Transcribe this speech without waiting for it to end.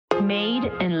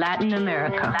Made in Latin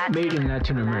America. Made in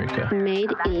Latin America. Made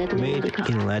in Latin America. Made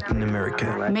in Latin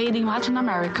America. Made in Latin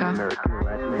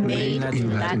America. Made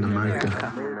in Latin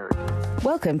America.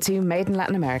 Welcome to Made in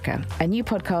Latin America, a new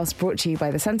podcast brought to you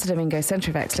by the Santo Domingo Centre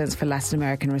of Excellence for Latin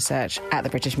American Research at the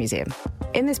British Museum.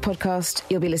 In this podcast,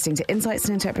 you'll be listening to insights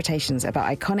and interpretations about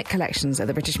iconic collections at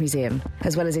the British Museum,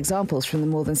 as well as examples from the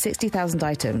more than 60,000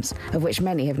 items, of which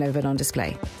many have never been on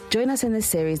display. Join us in this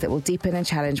series that will deepen and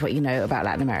challenge what you know about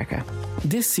Latin America.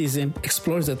 This season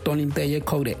explores the Toninteye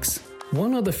Codex,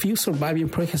 one of the few surviving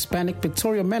pre-Hispanic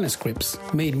pictorial manuscripts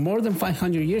made more than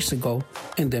 500 years ago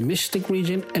in the Mixtec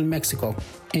region in Mexico.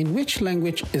 In which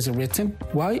language is it written?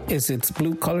 Why is its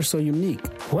blue color so unique?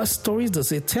 What stories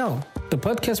does it tell? The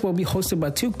podcast will be hosted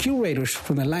by two curators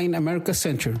from the Latin America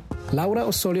Center, Laura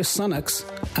Osorio Sonax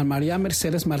and Maria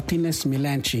Mercedes Martinez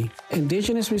Milanchi.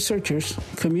 Indigenous researchers,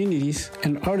 communities,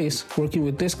 and artists working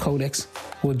with this codex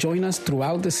will join us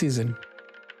throughout the season.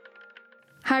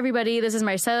 Hi, everybody. This is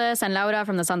Mercedes and Laura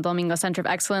from the Santo Domingo Center of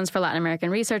Excellence for Latin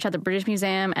American Research at the British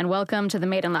Museum, and welcome to the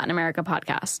Made in Latin America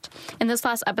podcast. In this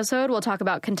last episode, we'll talk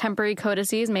about contemporary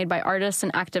codices made by artists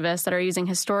and activists that are using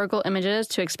historical images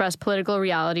to express political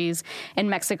realities in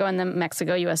Mexico and the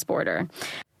Mexico-U.S. border.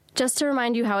 Just to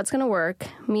remind you how it's going to work,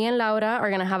 me and Laura are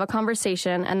going to have a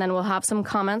conversation, and then we'll have some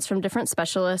comments from different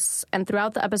specialists, and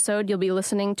throughout the episode, you'll be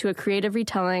listening to a creative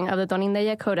retelling of the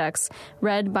Toninteye Codex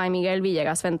read by Miguel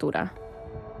Villegas Ventura.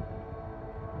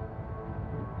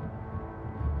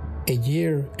 A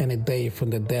year and a day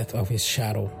from the death of his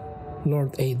shadow,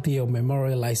 Lord Adio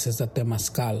memorializes the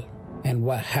Temazcal and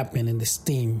what happened in the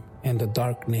steam and the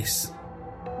darkness.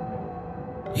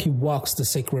 He walks the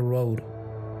sacred road.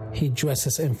 He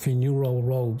dresses in funeral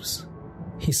robes.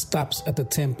 He stops at the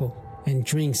temple and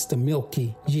drinks the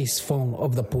milky yeast foam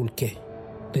of the pulque,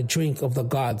 the drink of the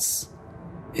gods.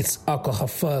 It's alcohol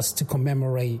first to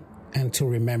commemorate and to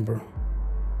remember.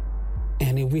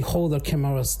 And if we hold our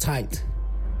cameras tight,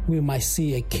 we might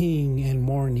see a king in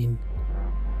mourning.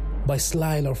 By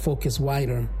slide our focus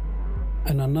wider,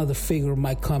 and another figure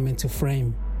might come into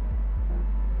frame.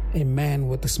 A man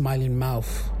with a smiling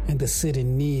mouth and the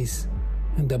sitting knees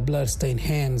and the blood-stained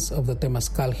hands of the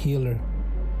Temazcal healer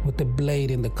with the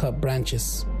blade in the cut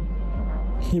branches.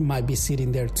 He might be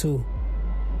sitting there too,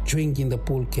 drinking the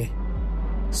pulque,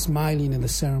 smiling in the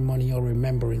ceremony of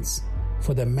remembrance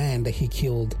for the man that he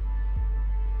killed.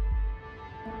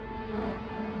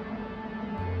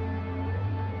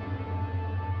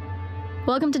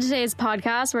 Welcome to today's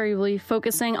podcast, where we will be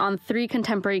focusing on three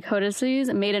contemporary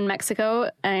codices made in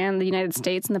Mexico and the United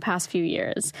States in the past few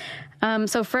years.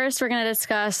 So first, we're going to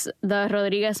discuss the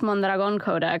Rodriguez Mondragon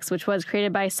Codex, which was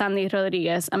created by Sandy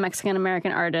Rodriguez, a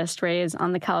Mexican-American artist raised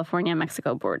on the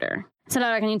California-Mexico border. So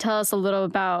Laura, can you tell us a little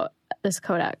about this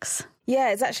codex? Yeah,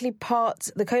 it's actually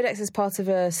the codex is part of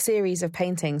a series of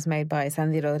paintings made by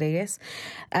Sandy Rodriguez,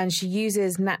 and she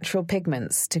uses natural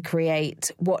pigments to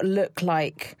create what look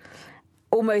like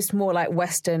almost more like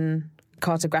Western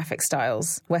cartographic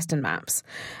styles, Western maps,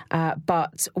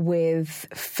 but with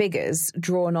figures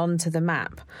drawn onto the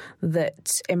map that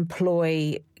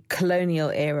employ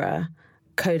colonial-era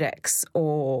codex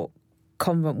or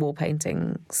convent wall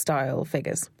painting style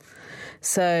figures.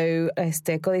 So,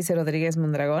 Códice Rodríguez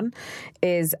Mondragón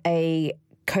is a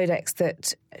codex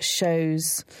that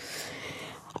shows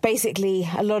basically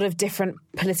a lot of different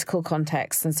political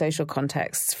contexts and social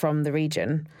contexts from the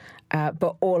region,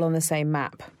 but all on the same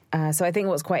map. So I think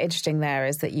what's quite interesting there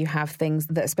is that you have things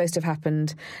that are supposed to have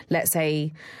happened, let's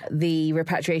say the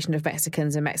repatriation of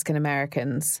Mexicans and Mexican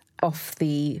Americans off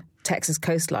the Texas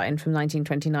coastline from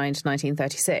 1929 to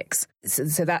 1936.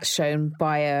 So that's shown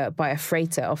by a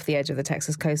freighter off the edge of the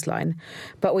Texas coastline.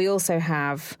 But we also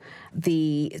have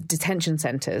the detention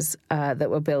centers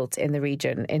that were built in the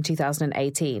region in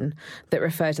 2018 that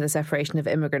refer to the separation of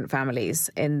immigrant families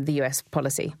in the U.S.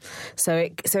 policy. So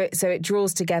it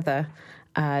draws together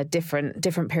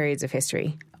different periods of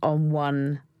history on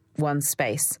one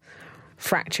space,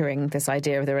 fracturing this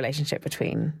idea of the relationship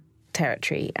between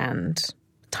territory and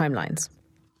timelines.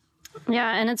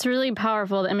 Yeah, and it's really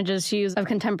powerful, the images she used of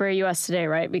contemporary U.S. today,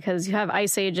 right? Because you have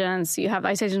ICE agents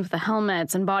with the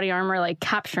helmets and body armor, like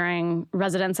capturing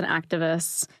residents and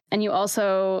activists. And you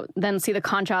also then see the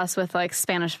contrast with like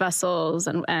Spanish vessels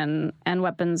and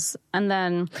weapons. And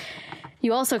then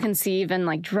you also can see even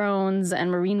like drones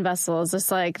and marine vessels,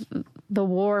 just like the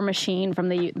war machine from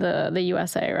the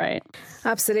USA, right?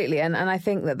 Absolutely. And I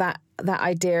think that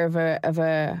idea of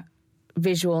a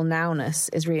visual nowness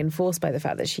is reinforced by the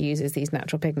fact that she uses these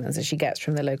natural pigments that she gets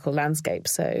from the local landscape.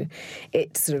 So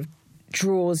it sort of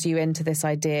draws you into this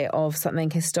idea of something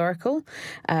historical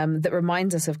that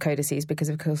reminds us of codices, because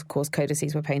of course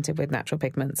codices were painted with natural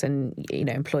pigments and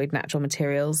employed natural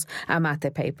materials,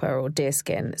 amate paper or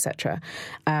deerskin, etc.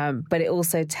 But it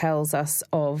also tells us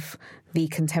of the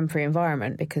contemporary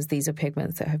environment, because these are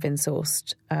pigments that have been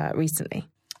sourced recently.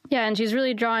 Yeah, and she's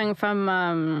really drawing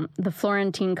from the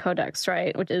Florentine Codex,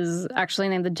 right, which is actually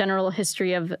named the General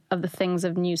History of the Things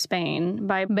of New Spain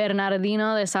by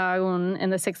Bernardino de Sahagún in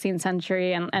the 16th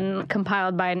century and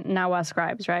compiled by Nahua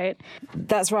scribes, right?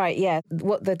 That's right, yeah.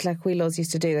 What the Tlacuilos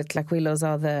used to do, the Tlacuilos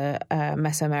are the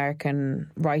Mesoamerican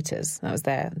writers. That was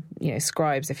their,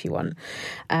 scribes, if you want.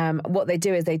 What they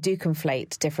do is they do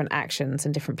conflate different actions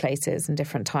in different places and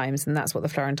different times, and that's what the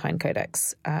Florentine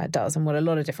Codex does, and what a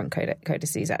lot of different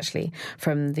codices actually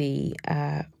from the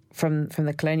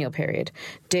colonial period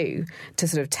do to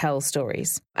sort of tell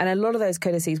stories. And a lot of those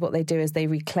codices, what they do is they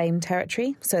reclaim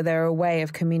territory. So they're a way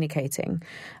of communicating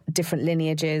different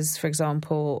lineages, for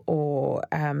example, or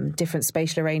different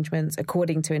spatial arrangements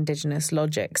according to indigenous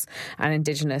logics and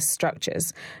indigenous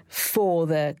structures for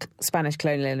the Spanish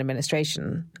colonial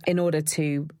administration in order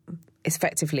to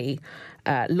effectively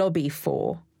lobby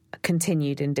for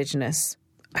continued indigenous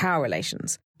power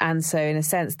relations. And so, in a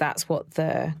sense, that's what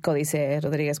the Códice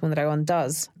Rodríguez Mondragón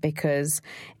does, because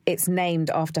it's named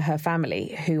after her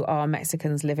family, who are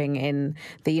Mexicans living in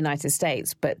the United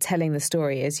States, but telling the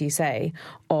story, as you say,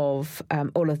 of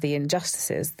all of the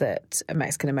injustices that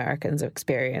Mexican Americans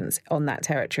experience on that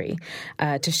territory,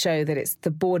 to show that it's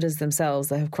the borders themselves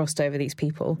that have crossed over these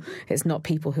people. It's not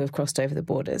people who have crossed over the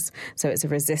borders. So it's a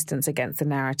resistance against the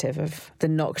narrative of the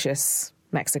noxious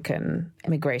Mexican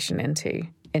immigration into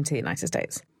the United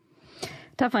States.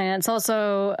 Definitely. And it's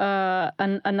also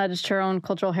a nudge to our own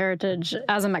cultural heritage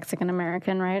as a Mexican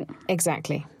American, right?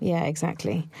 Exactly. Yeah,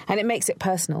 exactly. And it makes it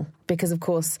personal because, of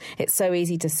course, it's so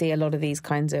easy to see a lot of these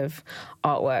kinds of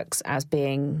artworks as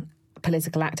being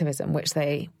political activism, which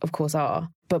they, of course, are.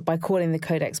 But by calling the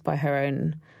Codex by her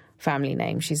own family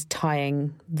name, she's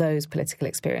tying those political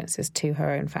experiences to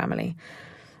her own family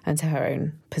and to her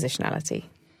own positionality.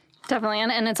 Definitely.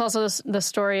 And it's also the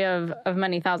story of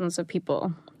many thousands of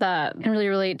people that can really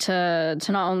relate to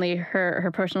not only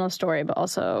her personal story, but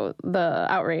also the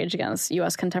outrage against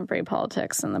U.S. contemporary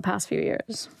politics in the past few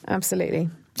years. Absolutely.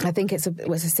 I think it's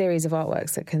a series of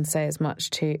artworks that can say as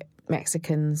much to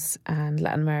Mexicans and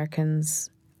Latin Americans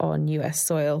on U.S.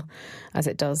 soil as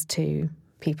it does to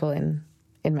people in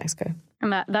Mexico.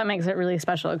 And that makes it really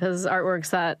special, because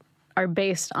artworks that are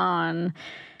based on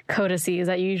codices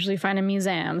that you usually find in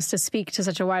museums to speak to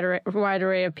such a wide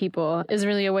array of people is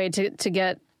really a way to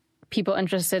get people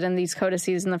interested in these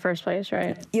codices in the first place,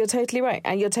 right? You're totally right.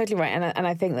 And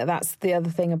I think that that's the other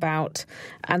thing about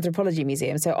anthropology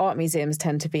museums. So art museums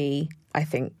tend to be, I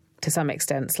think, to some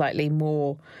extent, slightly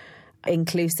more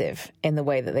inclusive in the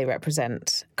way that they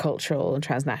represent cultural and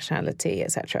transnationality,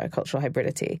 etc., cultural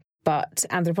hybridity. But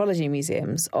anthropology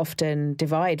museums often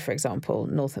divide, for example,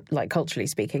 culturally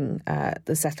speaking,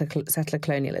 the settler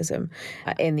colonialism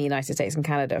in the United States and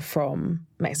Canada from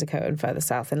Mexico and further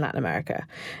south in Latin America.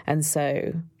 And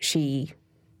so she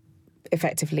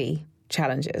effectively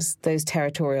challenges those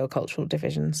territorial cultural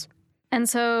divisions. And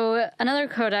so another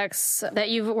codex that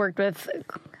you've worked with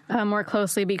more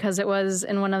closely, because it was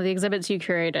in one of the exhibits you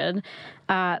curated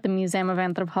at the Museum of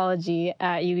Anthropology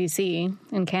at UBC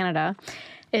in Canada,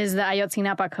 is the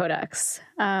Ayotzinapa Codex.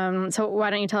 So why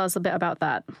don't you tell us a bit about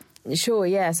that? Sure,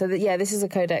 yeah. So, this is a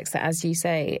codex that, as you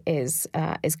say, is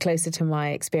closer to my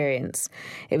experience.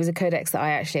 It was a codex that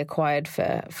I actually acquired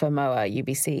for MOA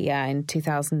UBC in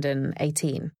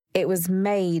 2018. It was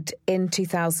made in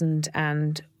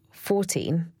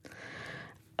 2014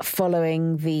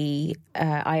 following the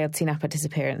Ayotzinapa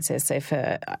disappearances. So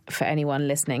for anyone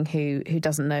listening who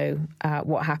doesn't know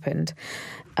what happened,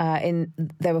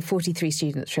 there were 43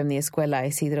 students from the Escuela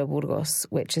Isidro Burgos,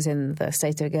 which is in the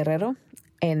state of Guerrero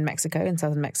in Mexico, in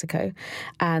southern Mexico,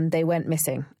 and they went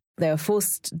missing. They are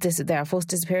forced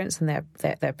disappearance, and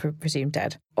they're presumed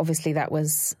dead. Obviously, that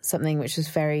was something which was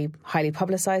very highly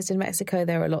publicized in Mexico.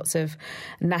 There were lots of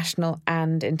national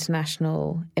and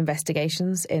international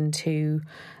investigations into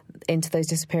those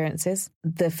disappearances.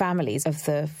 The families of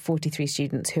the 43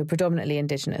 students, who are predominantly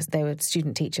indigenous, they were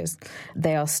student teachers.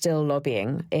 They are still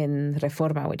lobbying in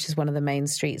Reforma, which is one of the main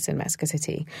streets in Mexico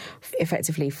City,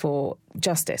 effectively for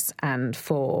justice and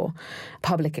for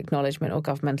public acknowledgement or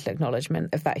governmental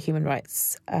acknowledgement of that human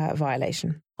rights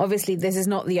violation. Obviously, this is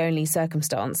not the only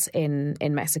circumstance in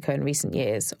Mexico in recent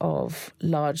years of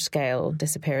large-scale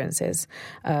disappearances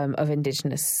of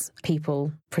indigenous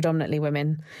people, predominantly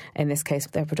women. In this case,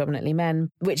 they're predominantly men,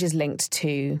 which is linked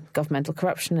to governmental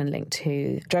corruption and linked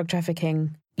to drug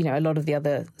trafficking, a lot of the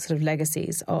other sort of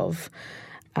legacies of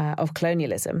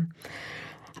colonialism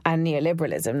and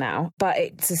neoliberalism now. But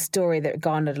it's a story that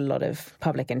garnered a lot of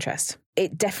public interest.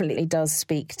 It definitely does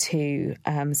speak to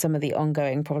some of the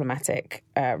ongoing problematic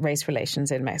race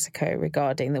relations in Mexico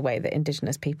regarding the way that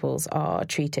indigenous peoples are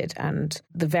treated and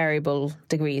the variable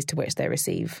degrees to which they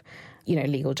receive,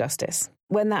 legal justice.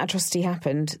 When that atrocity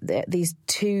happened, these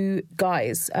two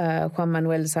guys, Juan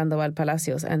Manuel Sandoval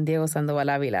Palacios and Diego Sandoval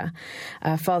Avila,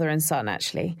 father and son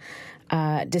actually,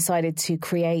 decided to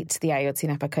create the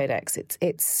Ayotzinapa Codex.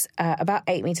 It's about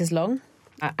 8 meters long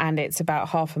and it's about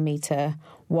half a meter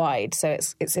wide, so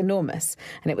it's enormous.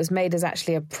 And it was made as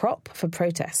actually a prop for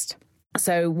protest.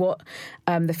 So what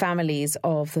the families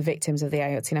of the victims of the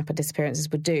Ayotzinapa disappearances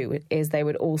would do is they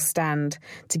would all stand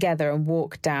together and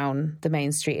walk down the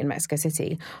main street in Mexico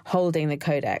City holding the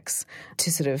Codex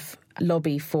to sort of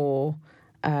lobby for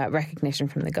recognition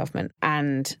from the government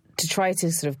and to try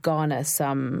to sort of garner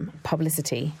some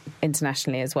publicity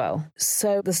internationally as well.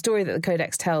 So the story that the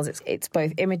Codex tells, it's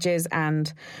both images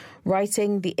and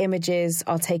writing. The images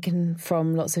are taken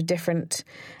from lots of different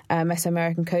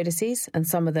Mesoamerican codices, and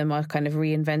some of them are kind of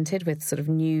reinvented with sort of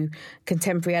new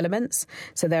contemporary elements.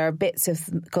 So there are bits of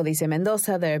Códice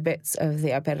Mendoza, there are bits of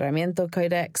the Aperramiento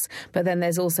Codex, but then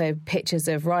there's also pictures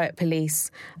of riot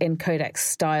police in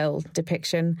Codex-style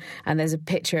depiction, and there's a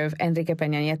picture of Enrique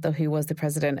Peña Nieto, who was the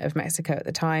president of Mexico at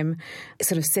the time,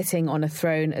 sort of sitting on a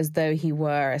throne as though he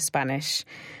were a Spanish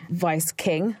vice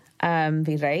king,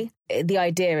 virrey. The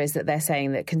idea is that they're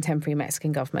saying that contemporary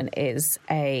Mexican government is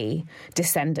a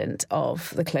descendant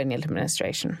of the colonial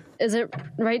administration. Is it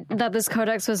right that this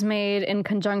codex was made in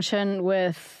conjunction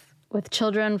with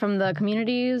children from the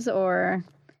communities, or...?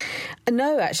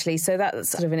 No, actually. So that's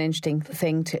sort of an interesting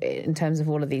thing in terms of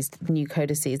all of these new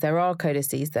codices. There are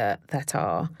codices that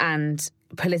are, and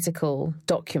political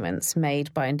documents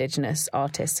made by indigenous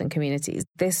artists and communities.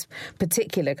 This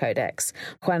particular codex,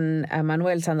 Juan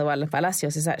Manuel Sandoval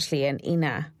Palacios, is actually an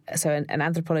INA, so an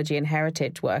anthropology and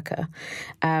heritage worker,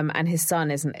 and his son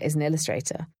is an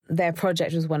illustrator. Their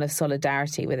project was one of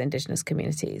solidarity with indigenous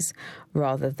communities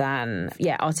rather than,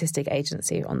 artistic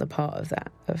agency on the part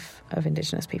of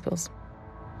indigenous peoples.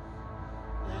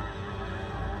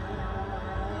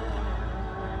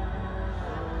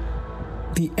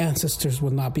 The ancestors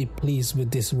will not be pleased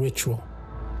with this ritual.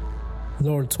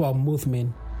 Lord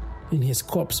Tuamuthmin, in his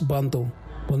corpse bundle,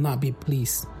 will not be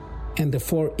pleased, and the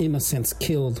 4 innocents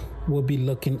killed will be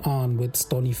looking on with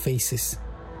stony faces.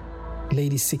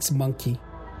 Lady Six Monkey,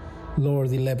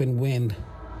 Lord 11 Wind,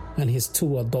 and his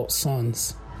 2 adult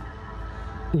sons.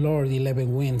 Lord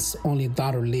 11 Wind's only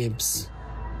daughter lives,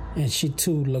 and she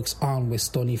too looks on with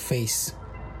stony face.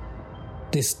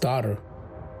 This daughter,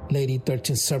 Lady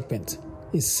 13 Serpent,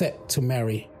 is set to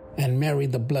marry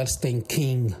the bloodstained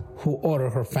king who ordered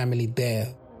her family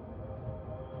dead.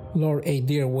 Lord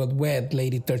Adir will wed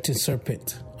Lady 13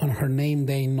 Serpent on her name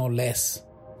day no less,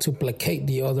 to placate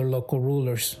the other local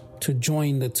rulers, to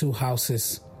join the 2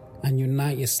 houses and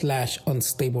unite a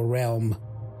unstable realm.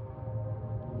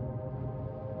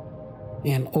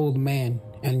 An old man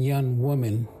and young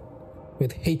woman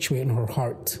with hatred in her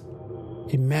heart.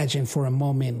 Imagine for a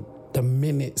moment the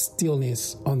minute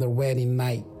stillness on the wedding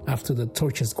night after the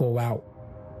torches go out.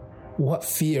 What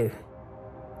fear,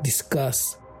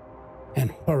 disgust,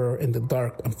 and horror in the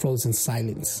dark and frozen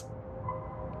silence.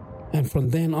 And from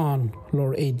then on,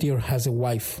 Lord Adir has a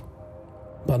wife,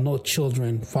 but no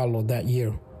children follow that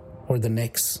year or the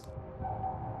next.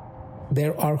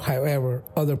 There are, however,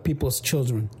 other people's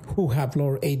children who have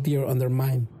Lord Adir on their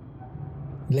mind.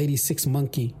 Lady Six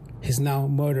Monkey, his now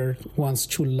murdered once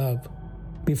true love,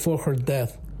 before her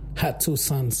death, had 2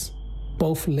 sons.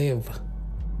 Both live,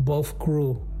 both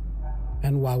grew,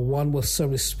 and while one was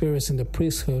service spirits in the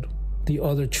priesthood, the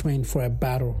other trained for a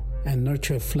battle and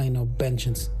nurtured a flame of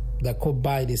vengeance that could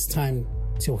bide his time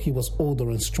till he was older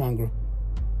and stronger.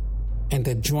 And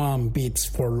the drum beats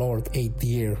for Lord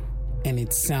Adir, and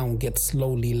its sound gets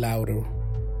slowly louder,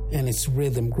 and its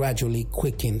rhythm gradually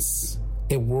quickens.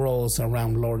 It whirls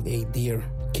around Lord Adir,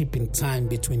 keeping time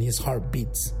between his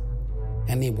heartbeats,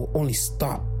 and it will only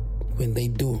stop when they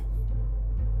do.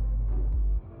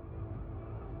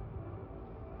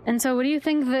 And so what do you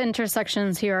think the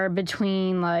intersections here are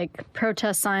between, like,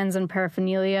 protest signs and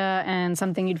paraphernalia and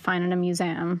something you'd find in a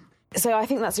museum? So I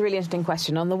think that's a really interesting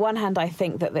question. On the one hand, I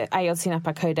think that the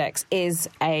Ayotzinapa Codex is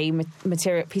a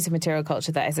piece of material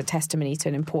culture that is a testimony to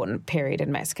an important period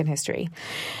in Mexican history.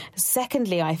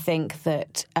 Secondly, I think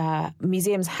that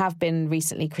museums have been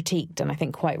recently critiqued, and I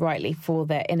think quite rightly, for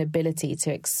their inability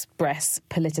to express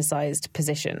politicized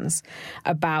positions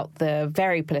about the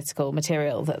very political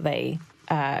material that they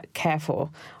care for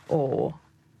or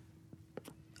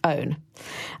own.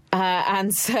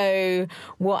 And so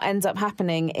what ends up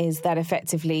happening is that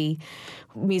effectively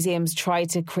museums try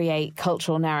to create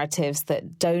cultural narratives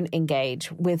that don't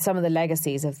engage with some of the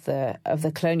legacies of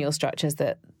the colonial structures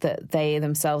that they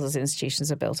themselves as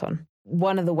institutions are built on.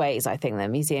 One of the ways I think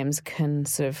that museums can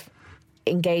sort of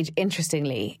engage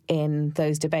interestingly in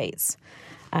those debates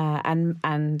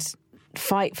and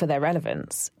fight for their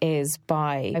relevance is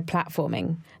by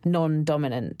platforming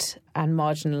non-dominant and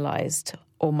marginalised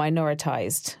or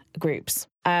minoritized groups.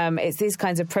 It's these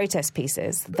kinds of protest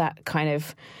pieces that kind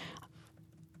of,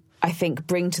 I think,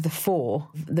 bring to the fore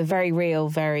the very real,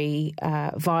 very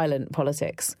violent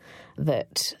politics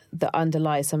that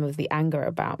underlie some of the anger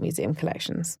about museum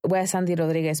collections. Where Sandy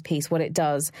Rodriguez' piece, what it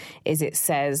does is it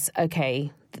says,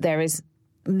 okay, there is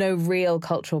no real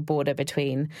cultural border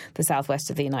between the southwest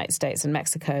of the United States and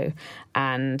Mexico,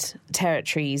 and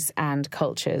territories and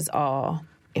cultures are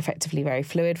effectively very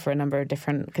fluid for a number of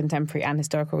different contemporary and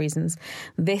historical reasons.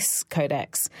 This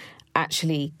codex,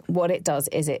 actually, what it does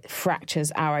is it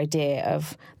fractures our idea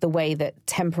of the way that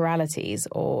temporalities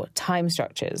or time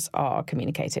structures are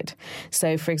communicated.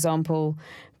 So, for example,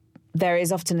 there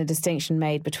is often a distinction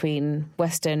made between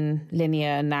Western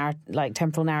linear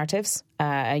temporal narratives,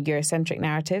 Eurocentric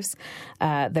narratives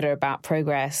that are about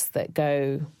progress, that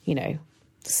go,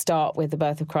 start with the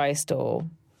birth of Christ or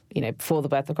before the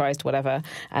birth of Christ, whatever,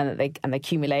 and they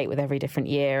accumulate with every different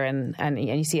year, and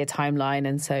you see a timeline,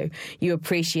 and so you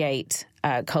appreciate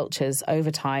cultures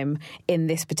over time in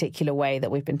this particular way that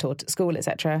we've been taught at school,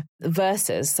 etc.,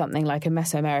 versus something like a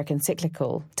Mesoamerican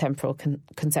cyclical temporal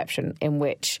conception in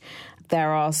which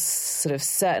there are sort of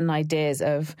certain ideas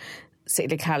of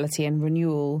cyclicality and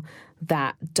renewal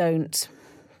that don't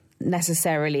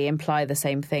necessarily imply the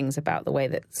same things about the way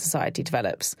that society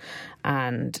develops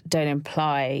and don't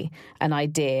imply an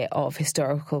idea of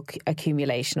historical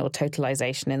accumulation or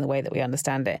totalization in the way that we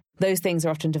understand it. Those things are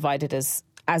often divided as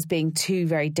being two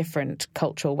very different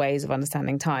cultural ways of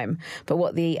understanding time. But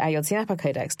what the Ayotzinapa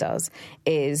Codex does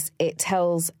is it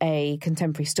tells a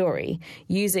contemporary story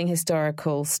using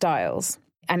historical styles,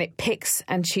 and it picks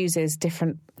and chooses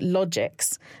different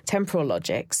logics, temporal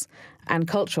logics, and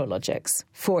cultural logics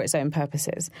for its own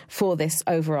purposes, for this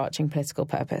overarching political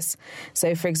purpose.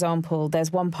 So, for example,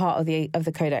 there's one part of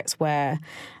the codex where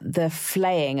the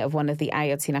flaying of one of the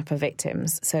Ayotzinapa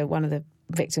victims, so one of the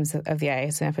victims of the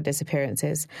Ayotzinapa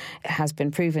disappearances, has been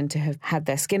proven to have had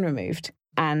their skin removed.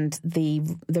 And the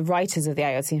writers of the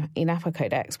Ayotzinapa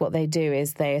Codex, what they do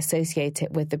is they associate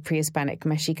it with the pre-Hispanic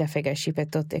Mexica figure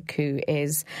Xipetotec, who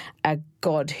is a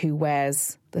god who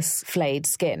wears the flayed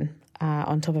skin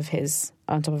on top of his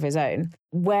own.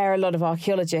 Where a lot of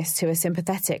archaeologists who are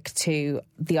sympathetic to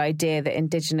the idea that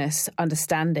indigenous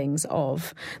understandings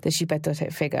of the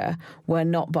Xipetotec figure were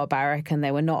not barbaric and they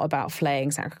were not about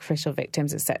flaying sacrificial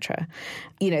victims, etc.,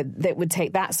 that would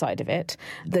take that side of it.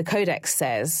 The Codex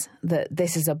says that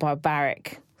this is a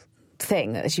barbaric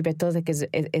thing, that the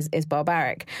Xipetotec is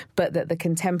barbaric, but that the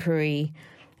contemporary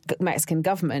Mexican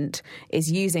government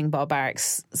is using barbaric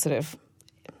sort of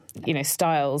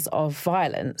styles of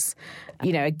violence,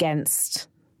 against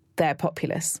their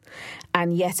populace.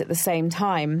 And yet at the same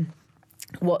time,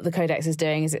 what the Codex is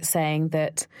doing is it's saying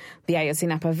that the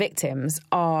Ayotzinapa victims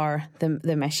are the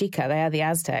Mexica, they are the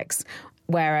Aztecs,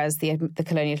 whereas the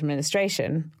colonial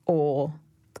administration or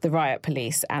the riot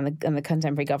police and the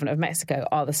contemporary government of Mexico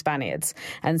are the Spaniards.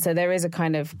 And so there is a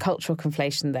kind of cultural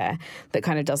conflation there that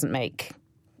kind of doesn't make,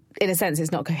 in a sense,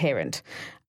 it's not coherent.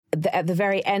 At the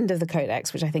very end of the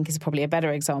Codex, which I think is probably a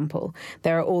better example,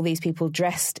 there are all these people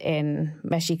dressed in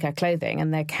Mexica clothing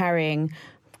and they're carrying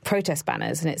protest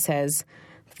banners, and it says,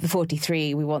 the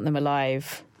 43, we want them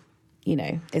alive,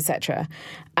 etc.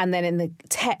 And then in the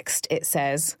text it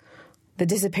says, the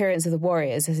disappearance of the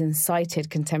warriors has incited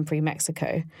contemporary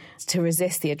Mexico to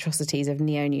resist the atrocities of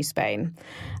Neo-New Spain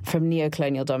from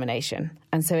neo-colonial domination.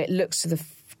 And so it looks to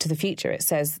the future. It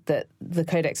says that the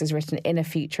Codex is written in a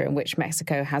future in which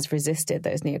Mexico has resisted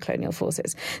those neo-colonial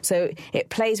forces. So it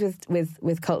plays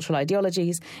with cultural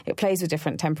ideologies, it plays with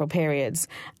different temporal periods,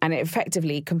 and it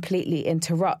effectively completely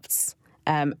interrupts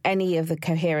any of the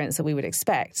coherence that we would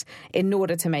expect in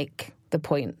order to make the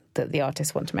point that the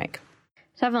artists want to make.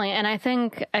 Definitely. And I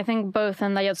think both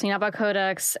in the Ayotzinapa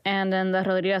Codex and in the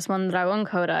Rodriguez Mondragon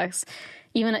Codex,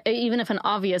 even if an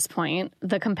obvious point,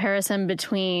 the comparison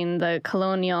between the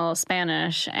colonial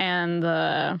Spanish and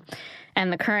the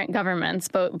current governments,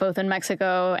 both in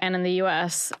Mexico and in the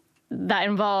U.S., that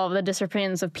involve the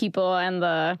disappearance of people and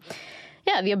the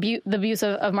abuse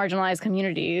of marginalized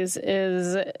communities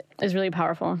is really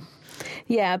powerful.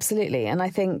 Yeah, absolutely. And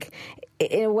I think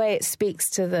in a way it speaks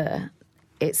to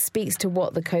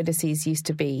what the codices used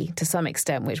to be to some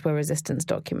extent, which were resistance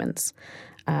documents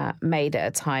made at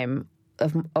a time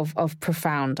of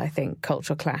profound, I think,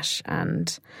 cultural clash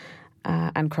and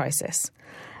crisis.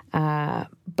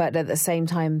 But at the same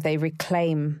time, they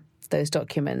reclaim those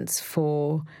documents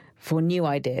for new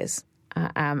ideas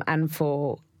and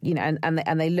for, you know,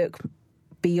 and they look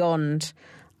beyond,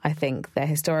 I think, their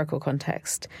historical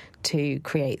context to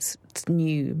create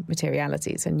new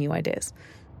materialities and new ideas.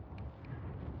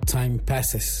 Time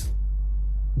passes.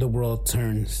 The world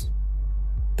turns.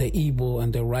 The evil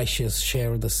and the righteous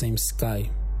share the same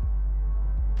sky.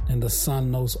 And the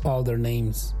sun knows all their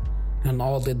names and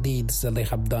all the deeds that they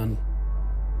have done.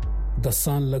 The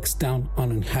sun looks down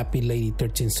on unhappy Lady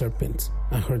 13 Serpent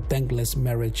and her thankless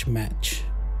marriage match.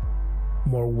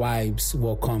 More wives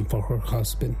will come for her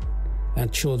husband,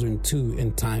 and children too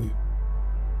in time.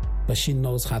 But she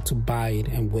knows how to bide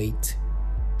and wait.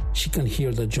 She can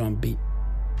hear the drum beat.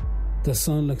 The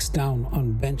sun looks down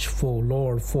on vengeful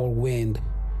Lord Four Wind,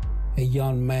 a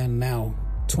young man now,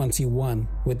 21,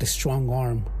 with a strong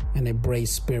arm and a brave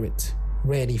spirit,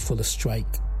 ready for the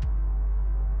strike.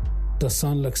 The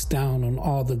sun looks down on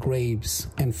all the graves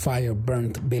and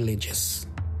fire-burnt villages.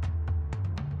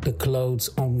 The clothes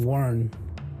unworn,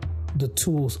 the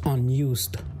tools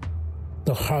unused,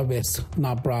 the harvest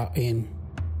not brought in,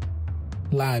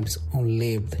 lives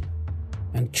unlived,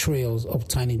 and trails of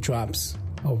tiny drops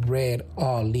of red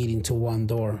all leading to one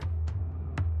door.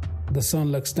 The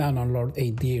sun looks down on Lord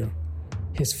Adair,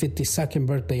 his 52nd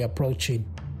birthday approaching,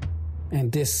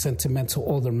 and this sentimental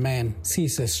older man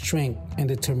sees a strength and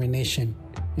determination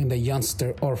in the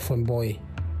youngster orphan boy,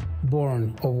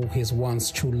 born of his once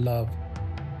true love.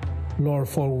 Lord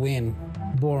Four Wind,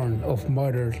 born of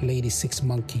murdered Lady Six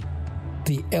Monkey.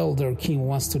 The elder king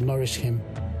wants to nourish him,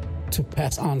 to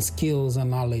pass on skills and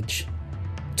knowledge,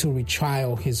 to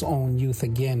retrial his own youth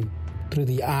again through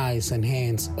the eyes and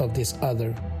hands of this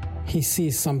other. He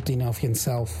sees something of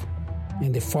himself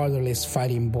in the fatherless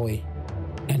fighting boy,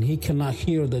 and he cannot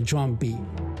hear the drum beat.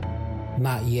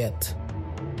 Not yet.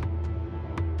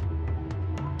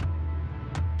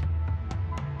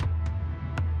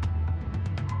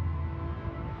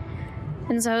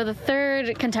 And so the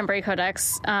third contemporary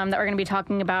codex that we're going to be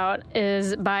talking about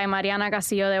is by Mariana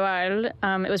Castillo de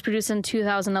Val. It was produced in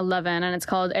 2011, and it's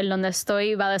called El Donde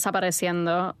Estoy Va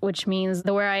Desapareciendo, which means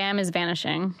the where I am is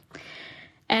vanishing.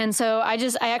 And so I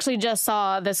actually just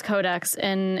saw this codex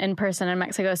in person in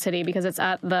Mexico City because it's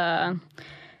at the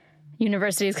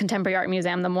university's Contemporary Art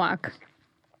Museum, the MUAC.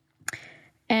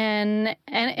 And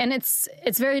it's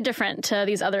very different to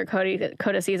these other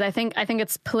codices. I think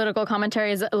its political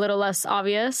commentary is a little less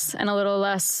obvious and a little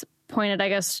less pointed, I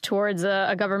guess, towards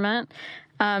a government,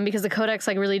 because the codex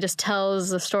really just tells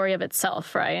the story of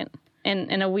itself, right?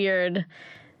 In a weird,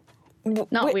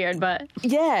 weird, but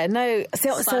yeah, no,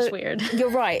 so weird.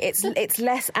 You're right. It's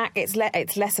less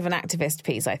of an activist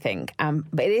piece, I think,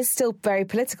 but it is still very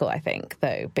political, I think,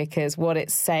 though, because what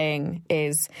it's saying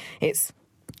is it's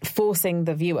forcing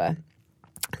the viewer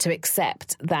to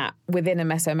accept that within a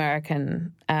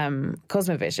Mesoamerican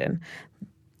cosmovision,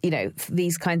 you know,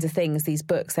 these kinds of things, these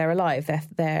books, they're alive.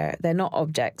 They're not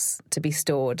objects to be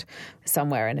stored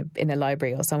somewhere in a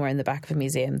library or somewhere in the back of a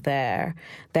museum. They're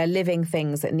living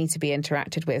things that need to be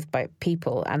interacted with by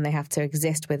people, and they have to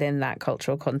exist within that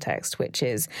cultural context,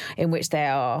 in which they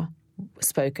are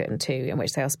spoken to, in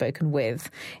which they are spoken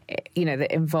with, you know,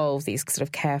 that involve these sort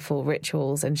of careful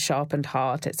rituals and sharpened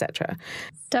heart, etc.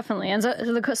 Definitely. And so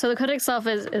the codex itself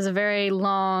is a very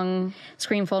long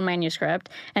screenfold manuscript,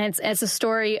 and it's a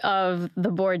story of the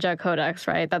Borgia Codex,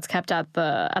 right? That's kept at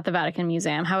the Vatican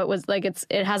Museum. How it was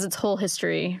it has its whole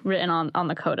history written on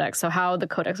the codex. So how the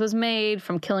codex was made,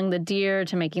 from killing the deer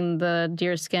to making the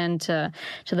deer skin to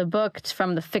the book,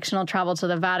 from the fictional travel to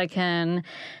the Vatican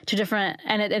to different,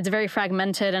 and it's very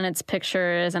fragmented in its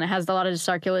pictures, and it has a lot of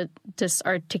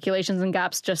disarticulations and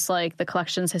gaps, just like the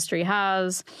collection's history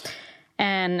has.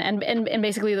 And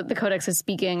basically the codex is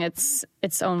speaking its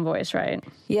own voice, right?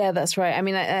 Yeah, that's right. I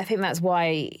mean, I think that's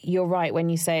why you're right when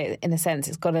you say, in a sense,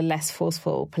 it's got a less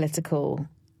forceful political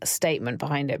statement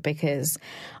behind it, because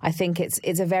I think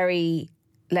it's a very,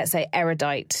 let's say,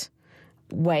 erudite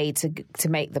way to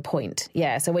make the point.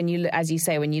 Yeah. So when you, as you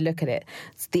say, when you look at it,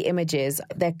 the images,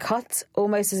 they're cut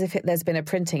almost as if there's been a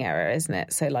printing error, isn't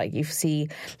it? So like you see,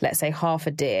 let's say, half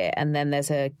a deer, and then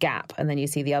there's a gap, and then you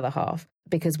see the other half.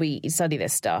 Because we study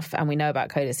this stuff and we know about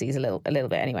codices a little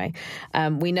bit anyway,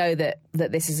 we know that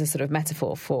this is a sort of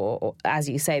metaphor for, as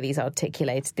you say, these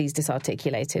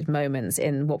disarticulated moments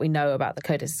in what we know about the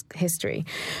codex history.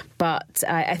 But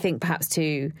I think perhaps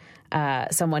to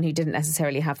someone who didn't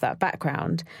necessarily have that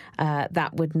background,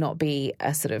 that would not be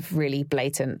a sort of really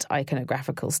blatant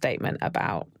iconographical statement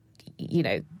about, you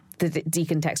know, the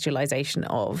decontextualization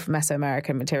of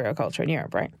Mesoamerican material culture in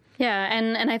Europe, right? Yeah,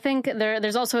 and I think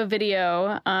there's also a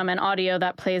video and audio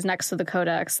that plays next to the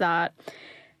codex that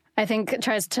I think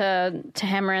tries to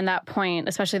hammer in that point,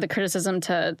 especially the criticism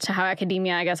to how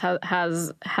academia, I guess,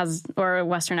 has or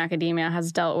Western academia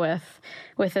has dealt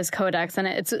with this codex, and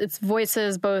it's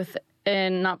voices both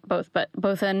in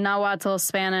both in Nahuatl,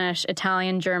 Spanish,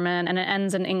 Italian, German, and it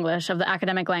ends in English of the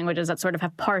academic languages that sort of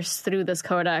have parsed through this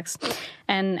codex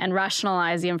and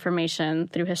rationalize the information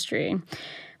through history,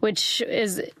 which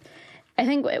is, I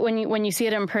think when you see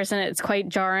it in person, it's quite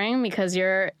jarring because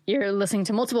you're listening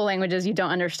to multiple languages you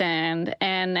don't understand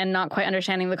and not quite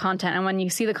understanding the content. And when you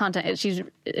see the content,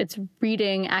 it's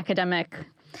reading academic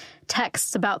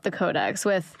texts about the codex,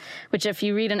 which if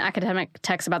you read an academic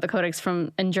text about the codex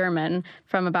in German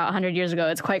from about 100 years ago,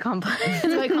 it's quite complex.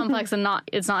 It's quite complex and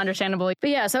it's not understandable. But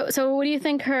yeah, so what do you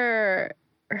think her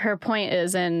point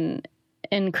is in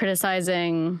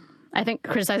criticizing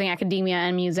academia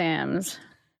and museums?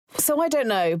 So I don't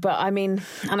know, but I mean,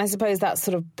 and I suppose that's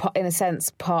sort of, in a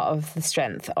sense, part of the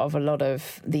strength of a lot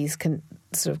of these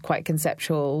sort of quite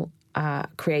conceptual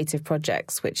creative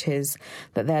projects, which is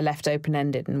that they're left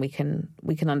open-ended, and we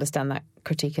can understand that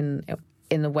critique in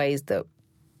the ways that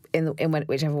in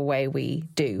whichever way we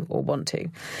do or want to.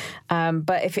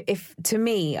 But if to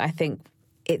me, I think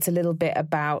it's a little bit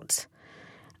about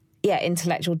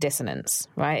intellectual dissonance,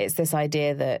 right? It's this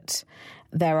idea that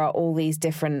there are all these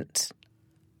different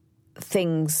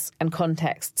things and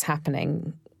contexts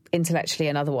happening intellectually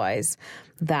and otherwise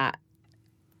that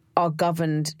are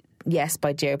governed, yes,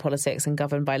 by geopolitics and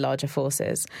governed by larger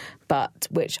forces, but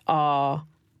which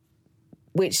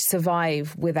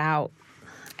survive without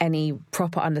any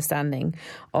proper understanding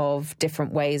of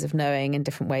different ways of knowing and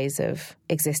different ways of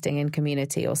existing in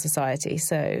community or society.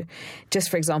 So just,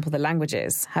 for example, the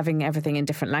languages, having everything in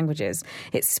different languages,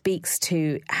 it speaks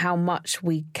to how much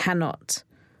we cannot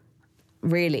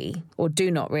really or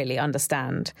do not really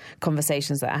understand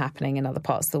conversations that are happening in other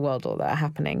parts of the world or that are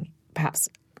happening perhaps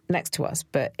next to us,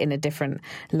 but in a different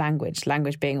language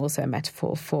being also a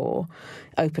metaphor for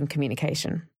open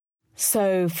communication.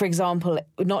 So, for example,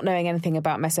 not knowing anything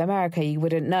about Mesoamerica, you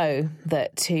wouldn't know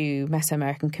that to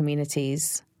Mesoamerican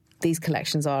communities, these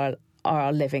collections are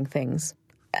living things.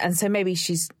 And so maybe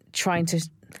she's trying to,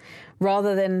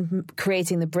 rather than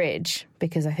creating the bridge,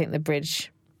 because I think the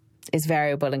bridge is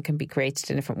variable and can be created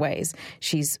in different ways,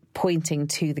 she's pointing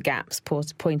to the gaps,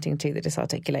 pointing to the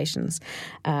disarticulations,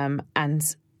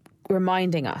 and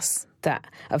reminding us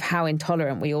of how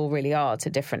intolerant we all really are to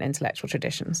different intellectual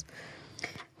traditions.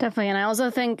 Definitely. And I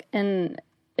also think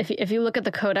if you look at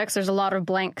the codex, there's a lot of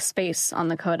blank space on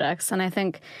the codex. And I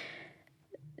think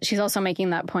she's also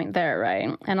making that point there, right?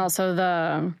 And also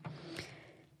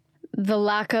the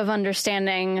lack of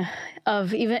understanding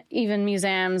of even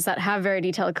museums that have very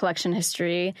detailed collection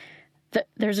history.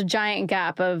 There's a giant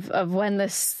gap of when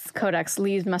this codex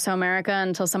leaves Mesoamerica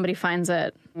until somebody finds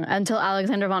it, until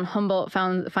Alexander von Humboldt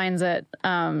finds it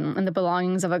in the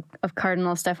belongings of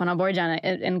Cardinal Stefano Borgia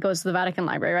and goes to the Vatican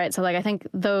Library, right? So, like, I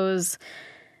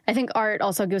think art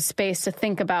also gives space to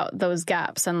think about those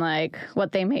gaps and, like,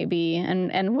 what they may be.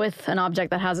 And with an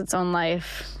object that has its own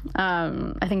life,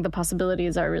 I think the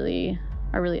possibilities are really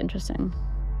interesting.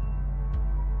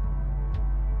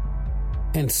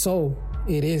 And so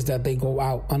it is that they go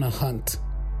out on a hunt.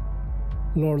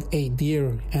 Lord Eight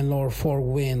Deer and Lord Four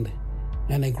Wind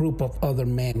and a group of other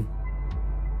men.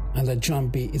 And the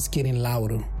drumbeat is getting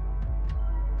louder.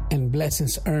 And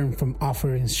blessings earned from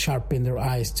offerings sharpen their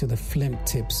eyes to the flint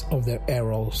tips of their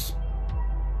arrows.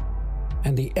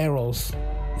 And the arrows,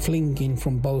 flinging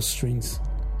from bowstrings,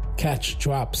 catch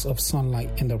drops of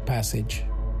sunlight in their passage.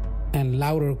 And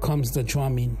louder comes the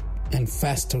drumming, and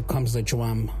faster comes the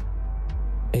drum.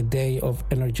 A day of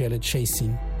energetic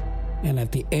chasing, and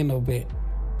at the end of it,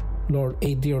 Lord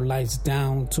Eight Deer lies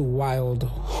down to wild,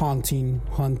 haunting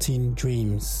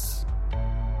dreams.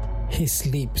 He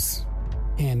sleeps,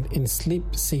 and in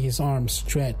sleep see his arms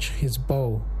stretch, his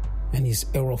bow, and his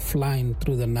arrow flying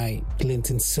through the night,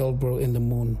 glinting silver in the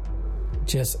moon,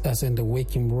 just as in the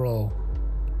waking world,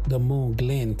 The moon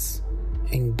glints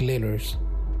and glitters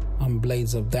on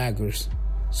blades of daggers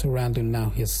surrounding now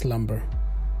his slumber.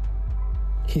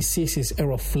 He sees his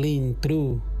arrow fleeing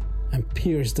through and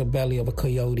pierce the belly of a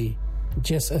coyote,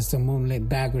 just as the moonlit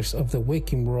daggers of the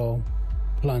waking world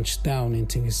plunge down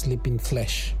into his sleeping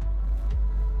flesh.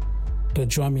 The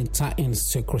drumming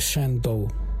tightens to crescendo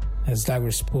as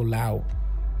daggers pull out,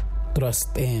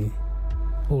 thrust in,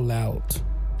 pull out,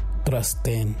 thrust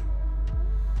in.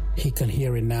 He can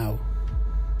hear it now.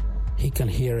 He can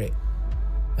hear it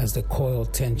as the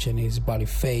coiled tension in his body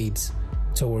fades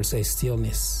towards a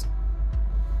stillness.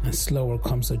 And slower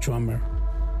comes the drummer,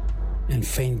 and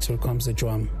fainter comes the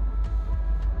drum.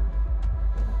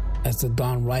 As the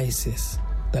dawn rises,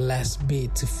 the last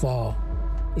beat to fall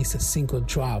is a single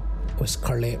drop of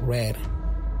scarlet red.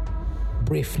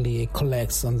 Briefly it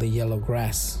collects on the yellow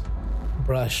grass,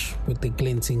 brushed with the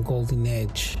glinting golden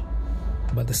edge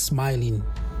by the smiling,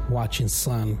 watching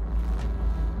sun.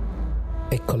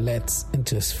 It collects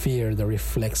into a sphere that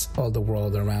reflects all the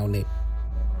world around it,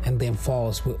 and then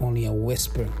falls with only a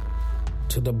whisper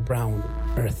to the brown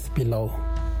earth below.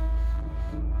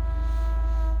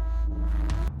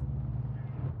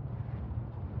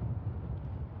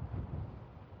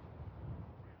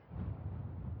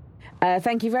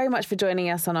 Thank you very much for joining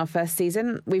us on our first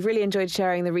season. We've really enjoyed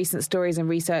sharing the recent stories and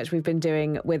research we've been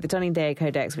doing with the Donning-Dea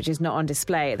Codex, which is not on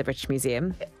display at the British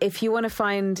Museum. If you want to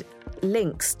find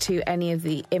links to any of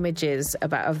the images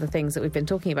of the things that we've been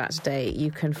talking about today,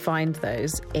 you can find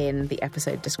those in the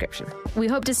episode description. We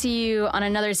hope to see you on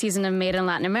another season of Made in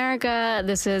Latin America.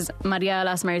 This is Maria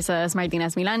Las Mercedes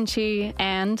Martinez Milanchi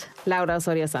and Laura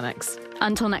Osorio Sanex.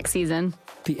 Until next season.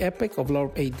 The Epic of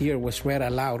Lord A. Deer was read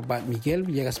aloud by Miguel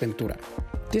Villegas Ventura.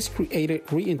 This creative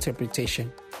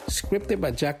reinterpretation, scripted by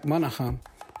Jack Monahan,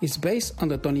 is based on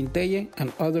the Donning-Dea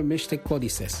and other Mystic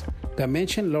codices that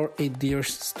mention Lord A.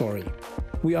 Deer's story.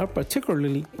 We are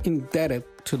particularly indebted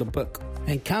to the book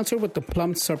Encounter with the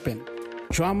Plumed Serpent,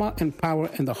 Drama and Power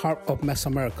in the Heart of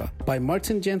Mesoamerica by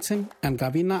Martin Jensen and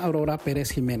Gavina Aurora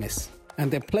Perez Jimenez, and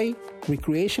the play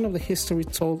Recreation of the History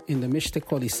Told in the Mystic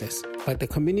Codices by the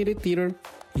community theater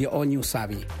Yeonyu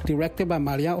Savi, directed by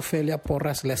Maria Ofelia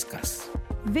Porras Lescas.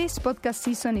 This podcast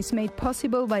season is made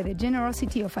possible by the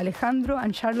generosity of Alejandro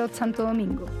and Charlotte Santo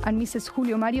Domingo and Mrs.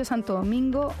 Julio Mario Santo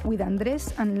Domingo with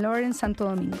Andres and Lauren Santo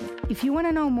Domingo. If you want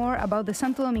to know more about the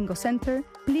Santo Domingo Center,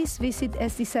 please visit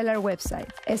SDCellar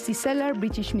website,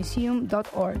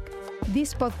 sdcellarbritishmuseum.org.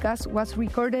 This podcast was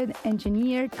recorded,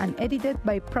 engineered, and edited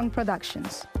by Prong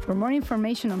Productions. For more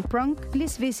information on Prong,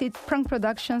 please visit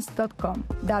prongproductions.com.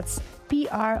 That's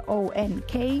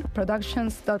PRONK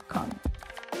productions.com.